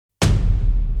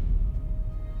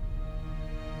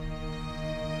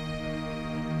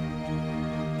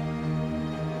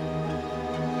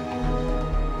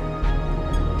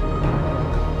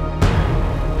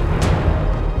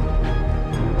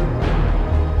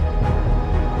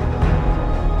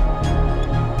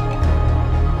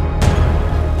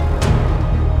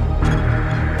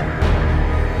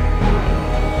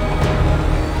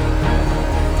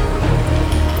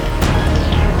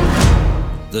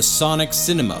the Sonic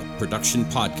Cinema Production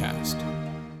Podcast.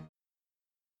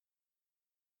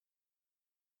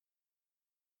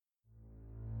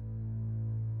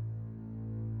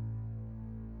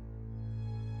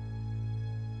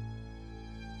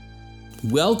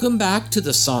 Welcome back to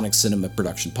the Sonic Cinema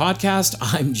Production Podcast.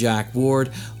 I'm Jack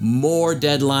Ward. More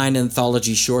Deadline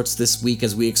Anthology shorts this week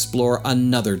as we explore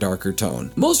another darker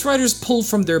tone. Most writers pull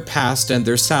from their past and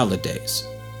their salad days.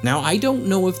 Now, I don't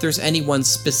know if there's anyone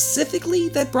specifically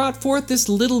that brought forth this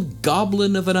little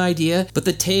goblin of an idea, but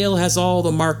the tale has all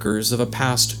the markers of a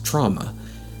past trauma.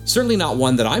 Certainly not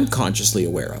one that I'm consciously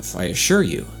aware of, I assure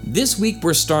you. This week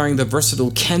we're starring the versatile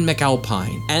Ken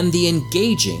McAlpine and the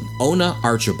engaging Ona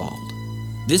Archibald.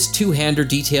 This two-hander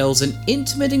details an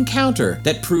intimate encounter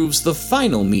that proves the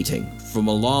final meeting from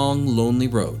a long, lonely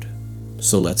road.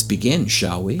 So let's begin,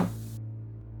 shall we?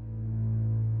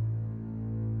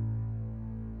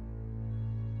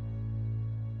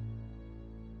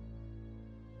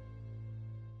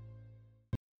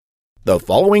 The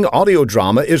following audio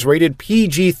drama is rated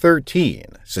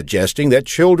PG-13, suggesting that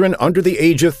children under the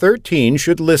age of 13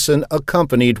 should listen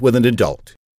accompanied with an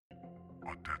adult.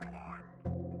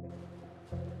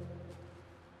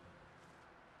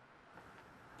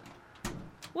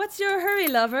 What's your hurry,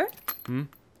 lover?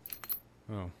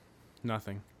 Oh,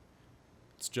 nothing.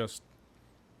 It's just...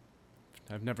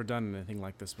 I've never done anything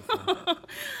like this before.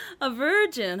 A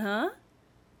virgin, huh?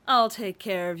 I'll take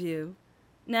care of you.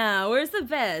 Now, where's the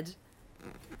bed?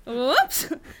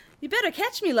 Whoops! You better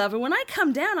catch me, lover. When I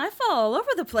come down, I fall all over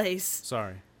the place.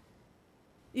 Sorry.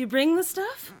 You bring the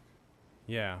stuff?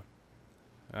 Yeah,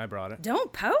 I brought it.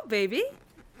 Don't pout, baby.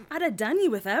 I'd have done you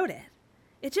without it.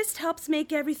 It just helps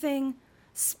make everything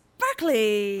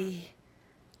sparkly.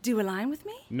 Do a line with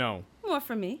me? No. More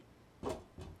from me.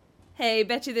 Hey,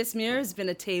 bet you this mirror's been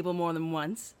a table more than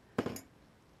once.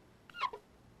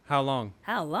 How long?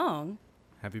 How long?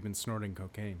 Have you been snorting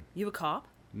cocaine? You a cop?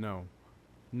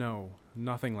 No,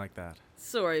 nothing like that.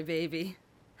 Sorry, baby.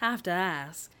 Have to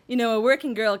ask. You know, a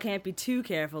working girl can't be too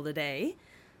careful today.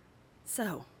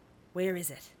 So, where is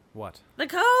it? What? The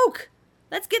coke!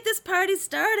 Let's get this party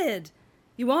started.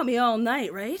 You want me all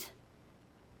night, right?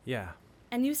 Yeah.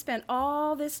 And you spent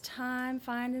all this time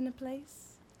finding a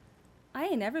place? I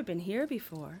ain't ever been here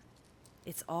before.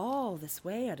 It's all this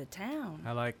way out of town.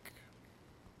 I like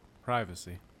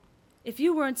privacy. If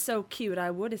you weren't so cute,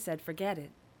 I would have said forget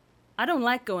it. I don't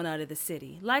like going out of the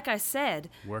city. Like I said...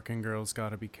 Working girls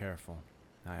gotta be careful.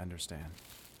 I understand.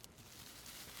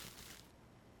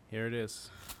 Here it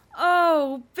is.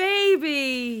 Oh,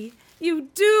 baby! You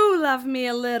do love me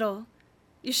a little.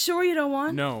 You sure you don't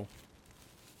want? No.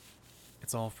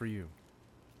 It's all for you.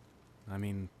 I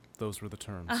mean, those were the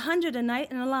terms. 100 a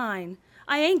night in a line.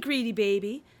 I ain't greedy,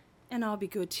 baby. And I'll be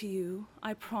good to you.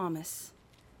 I promise.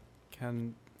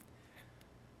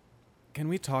 Can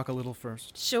we talk a little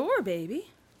first? Sure, baby.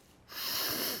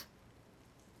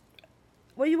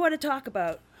 What do you want to talk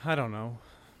about? I don't know.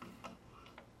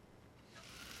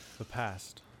 The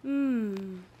past. You're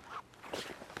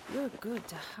good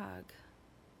to hug.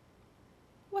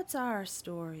 What's our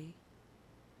story?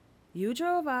 You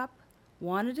drove up,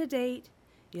 wanted a date,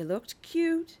 you looked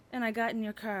cute, and I got in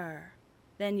your car.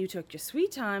 Then you took your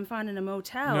sweet time finding a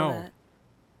motel No.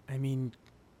 I mean,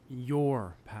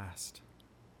 your past.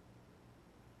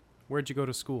 Where'd you go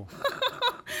to school?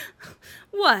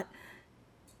 What?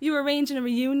 You arranging a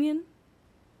reunion?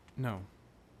 No.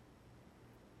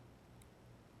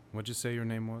 What'd you say your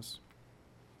name was?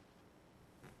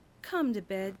 Come to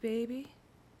bed, baby.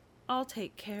 I'll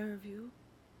take care of you.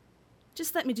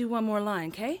 Just let me do one more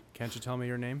line, 'kay? Can't you tell me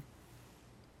your name?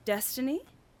 Destiny?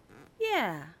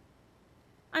 Yeah.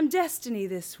 I'm Destiny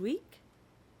this week.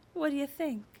 What do you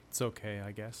think? It's okay,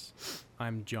 I guess.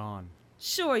 I'm John.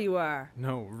 Sure you are.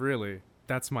 No, really.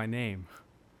 That's my name.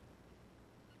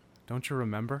 Don't you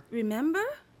remember? Remember?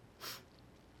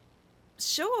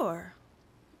 Sure.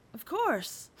 Of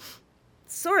course.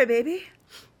 Sorry, baby.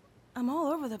 I'm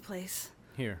all over the place.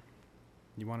 Here.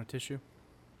 You want a tissue?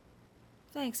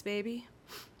 Thanks, baby.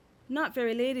 Not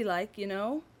very ladylike, you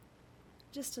know.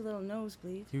 Just a little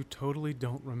nosebleed. You totally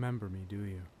don't remember me, do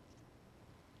you?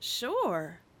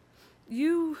 Sure.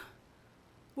 You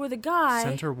were the guy...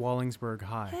 Center Wallingsburg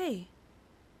High. Hey,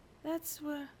 that's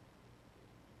where...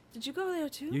 Did you go there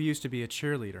too? You used to be a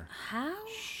cheerleader. How?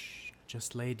 Shh.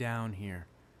 Just lay down here.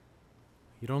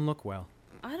 You don't look well.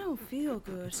 I don't feel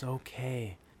good. It's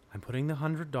okay. I'm putting the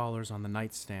 $100 on the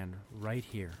nightstand right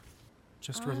here.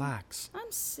 Just relax.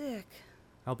 I'm sick.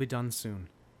 I'll be done soon.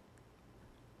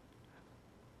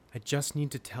 I just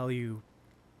need to tell you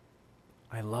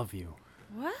I love you.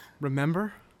 What?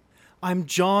 Remember? I'm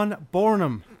John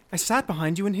Bornham. I sat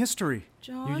behind you in history.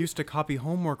 John? You used to copy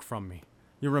homework from me.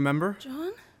 You remember?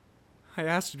 John? I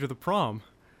asked you to the prom.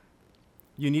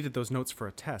 You needed those notes for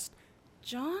a test.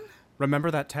 John?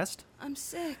 Remember that test? I'm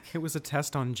sick. It was a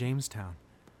test on Jamestown.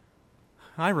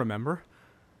 I remember.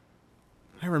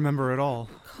 I remember it all.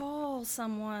 Call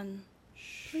someone.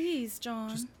 Please, John.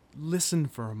 Just listen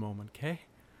for a moment, okay?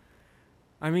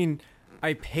 I mean,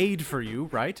 I paid for you,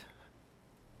 right?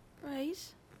 Right?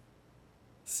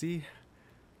 See,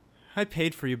 I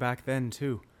paid for you back then,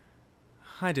 too.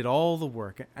 I did all the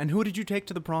work. And who did you take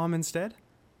to the prom instead?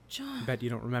 John. Bet you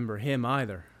don't remember him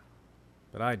either.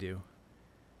 But I do.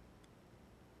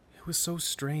 It was so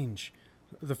strange.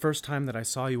 The first time that I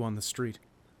saw you on the street.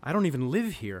 I don't even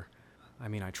live here. I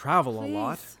mean, I travel a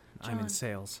lot. I'm in John.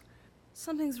 sales.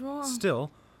 Something's wrong.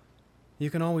 Still, you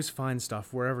can always find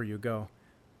stuff wherever you go.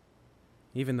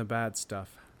 Even the bad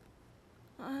stuff.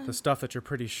 The stuff that you're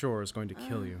pretty sure is going to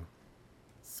kill you.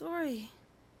 Sorry.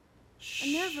 Shh,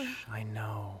 I never... I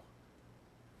know.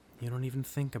 You don't even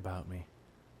think about me.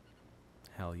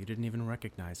 Hell, you didn't even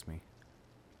recognize me.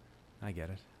 I get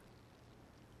it.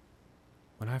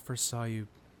 When I first saw you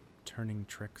turning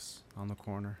tricks on the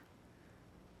corner,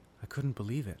 I couldn't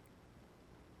believe it.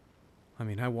 I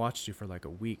mean, I watched you for like a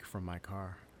week from my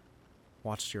car.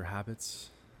 Watched your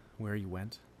habits, where you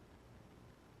went.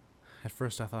 At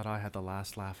first I thought I had the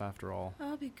last laugh after all.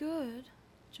 I'll be good,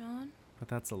 John. But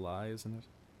that's a lie, isn't it?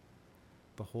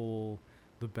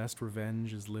 The best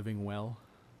revenge is living well.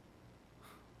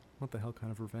 What the hell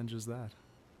kind of revenge is that?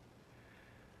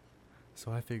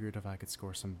 So I figured if I could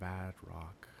score some bad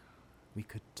rock, we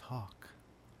could talk.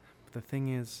 But the thing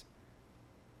is,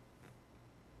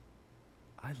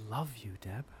 I love you,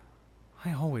 Deb.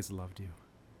 I always loved you.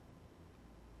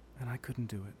 And I couldn't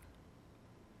do it.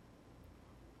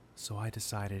 So I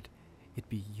decided it'd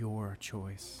be your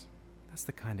choice. That's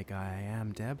the kind of guy I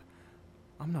am, Deb.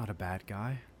 I'm not a bad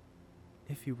guy.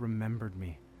 If you remembered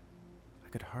me, I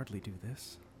could hardly do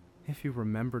this. If you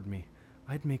remembered me,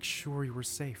 I'd make sure you were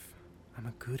safe. I'm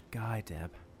a good guy,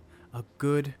 Deb. A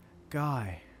good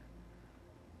guy.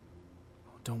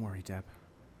 Oh, don't worry, Deb.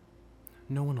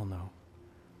 No one will know.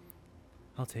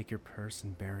 I'll take your purse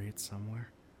and bury it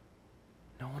somewhere.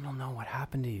 No one will know what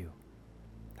happened to you.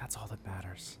 That's all that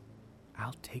matters.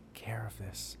 I'll take care of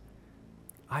this.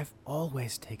 I've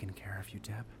always taken care of you,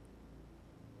 Deb.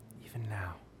 Even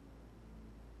now.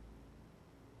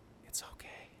 It's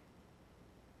okay.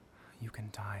 You can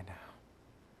die now.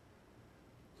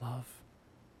 Love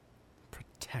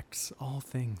protects all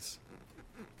things.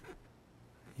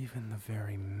 Even the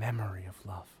very memory of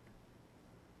love.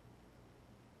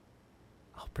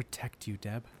 I'll protect you,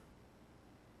 Deb.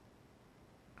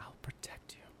 I'll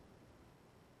protect you.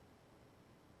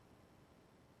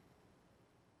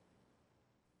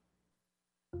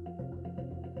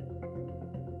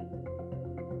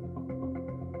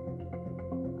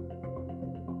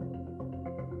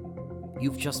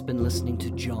 You've just been listening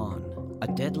to John, a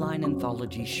Deadline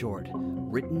Anthology short,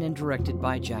 written and directed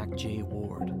by Jack J.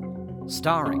 Ward.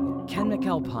 Starring Ken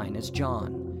McAlpine as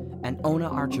John and Ona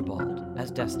Archibald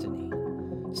as Destiny.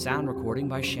 Sound recording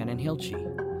by Shannon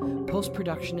Hilchey.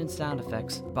 Post-production and sound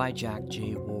effects by Jack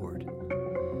J. Ward.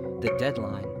 The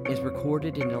Deadline is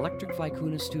recorded in Electric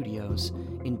Vicuna Studios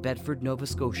in Bedford, Nova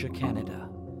Scotia, Canada.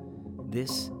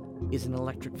 This is an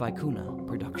Electric Vicuna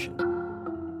production.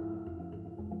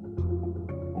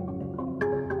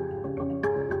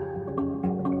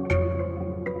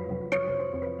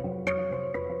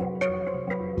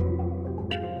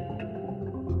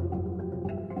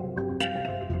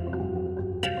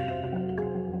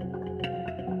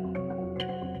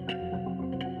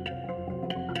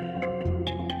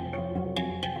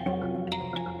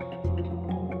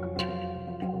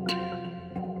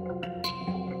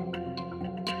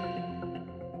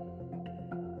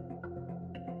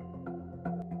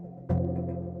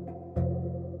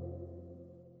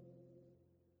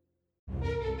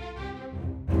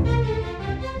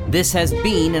 This has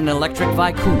been an Electric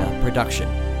Vicuna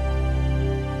production.